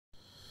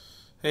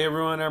Hey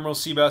everyone, Admiral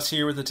Seabass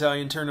here with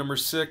Italian turn number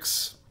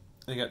 6.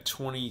 They got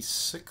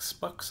 26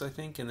 bucks, I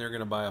think, and they're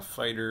going to buy a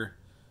fighter,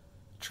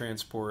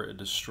 transport, a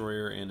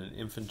destroyer, and an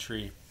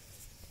infantry.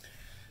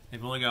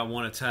 They've only got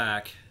one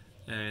attack,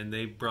 and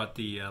they brought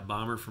the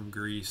bomber from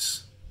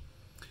Greece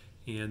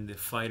and the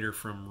fighter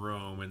from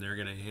Rome, and they're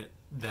going to hit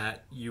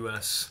that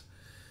U.S.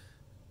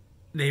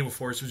 naval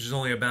force, which is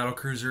only a battle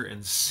cruiser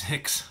and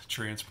 6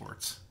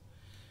 transports.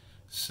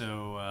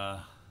 So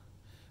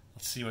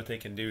let's see what they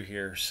can do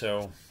here.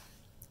 So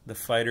the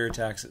fighter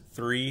attacks at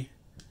 3,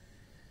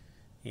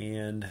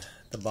 and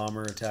the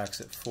bomber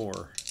attacks at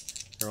 4.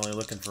 They're only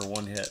looking for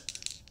 1 hit.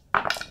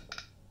 And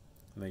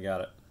they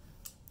got it.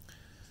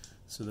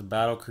 So the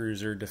battle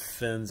cruiser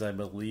defends, I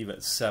believe,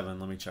 at 7.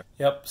 Let me check.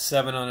 Yep,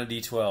 7 on a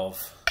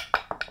D12.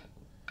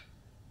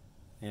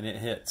 And it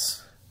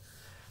hits.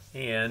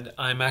 And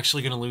I'm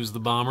actually going to lose the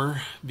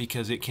bomber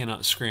because it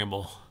cannot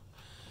scramble.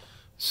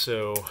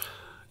 So,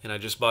 and I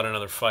just bought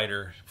another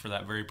fighter for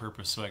that very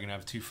purpose, so I can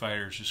have 2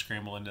 fighters just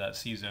scramble into that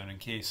sea zone in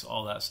case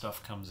all that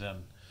stuff comes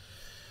in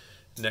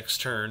next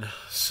turn.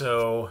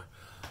 So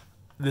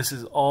this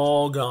is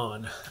all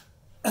gone.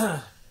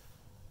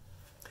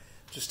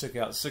 Just took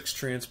out 6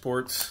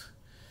 transports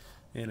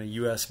and a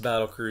U.S.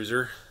 battle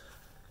cruiser.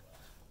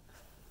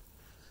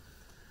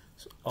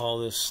 So all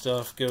this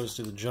stuff goes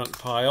to the junk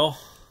pile.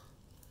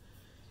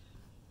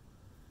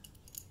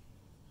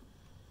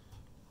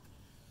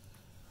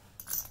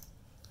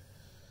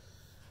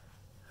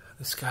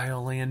 This guy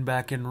will land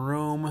back in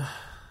Rome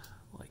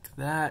like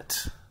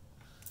that.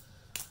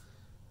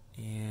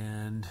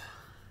 And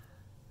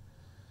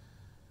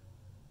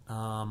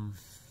I'm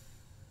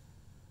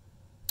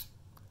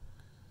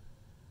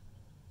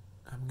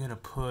gonna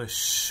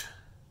push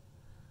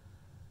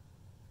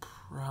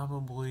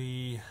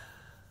probably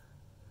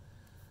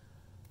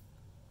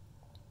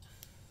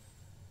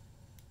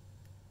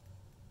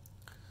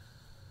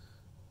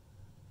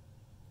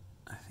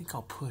I think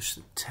I'll push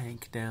the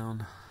tank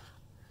down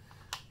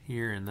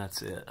here, and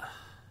that's it.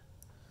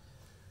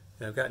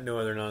 And I've got no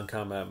other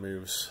non-combat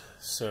moves,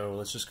 so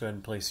let's just go ahead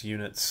and place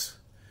units.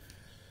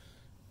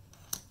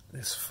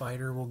 This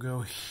fighter will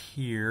go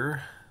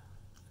here.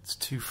 It's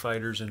 2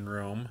 fighters in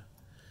Rome.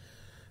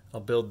 I'll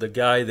build the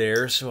guy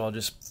there, so I'll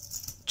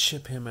just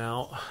chip him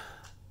out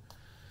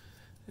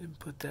and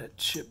put that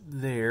chip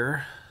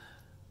there.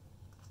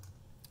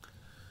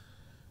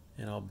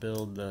 And I'll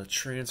build the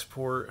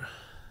transport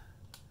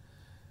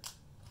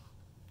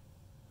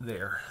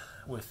there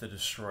with the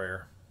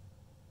destroyer.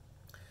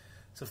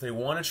 So if they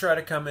want to try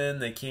to come in,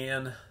 they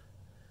can.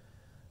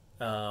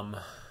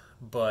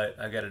 But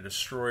I got a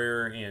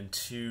destroyer and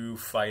 2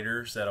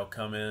 fighters that'll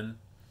come in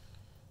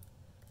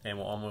and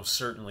will almost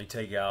certainly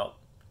take out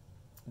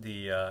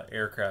the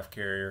aircraft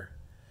carrier.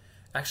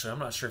 Actually, I'm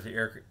not sure if the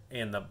air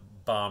and the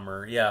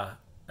bomber. Yeah,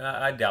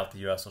 I doubt the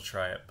U.S. will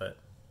try it, but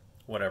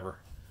whatever.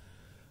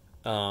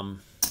 So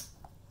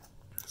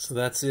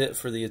that's it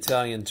for the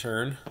Italian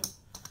turn.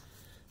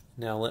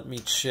 Now let me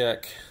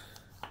check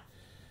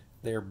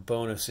their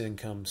bonus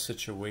income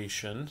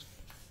situation.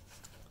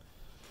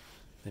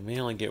 They may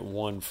only get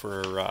 1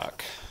 for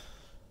Iraq.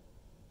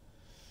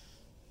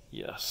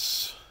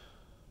 Yes.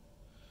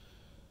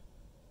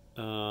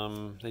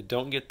 They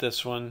don't get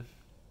this one.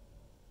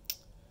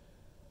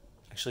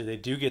 Actually, they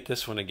do get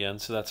this one again,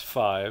 so that's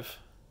 5.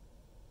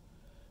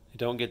 They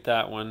don't get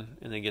that one,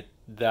 and they get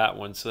that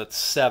one, so that's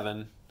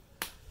 7.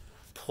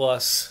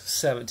 Plus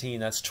 17,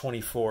 that's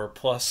 24.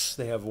 Plus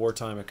they have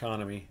wartime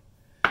economy.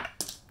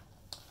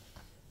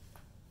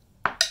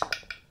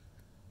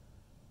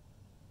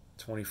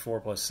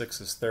 $24 plus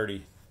 6 is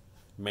 30.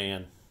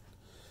 Man,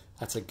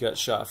 that's a gut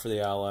shot for the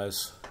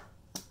Allies.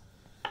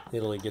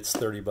 Italy gets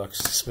 30 bucks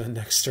to spend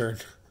next turn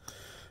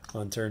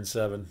on turn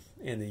 7.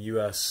 And the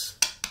U.S.,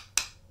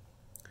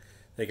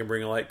 they can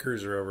bring a light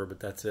cruiser over, but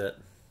that's it.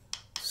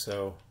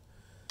 So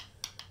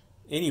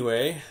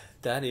anyway,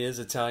 that is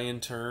Italian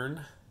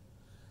turn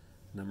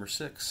number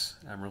 6.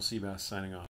 Admiral Seabass signing off.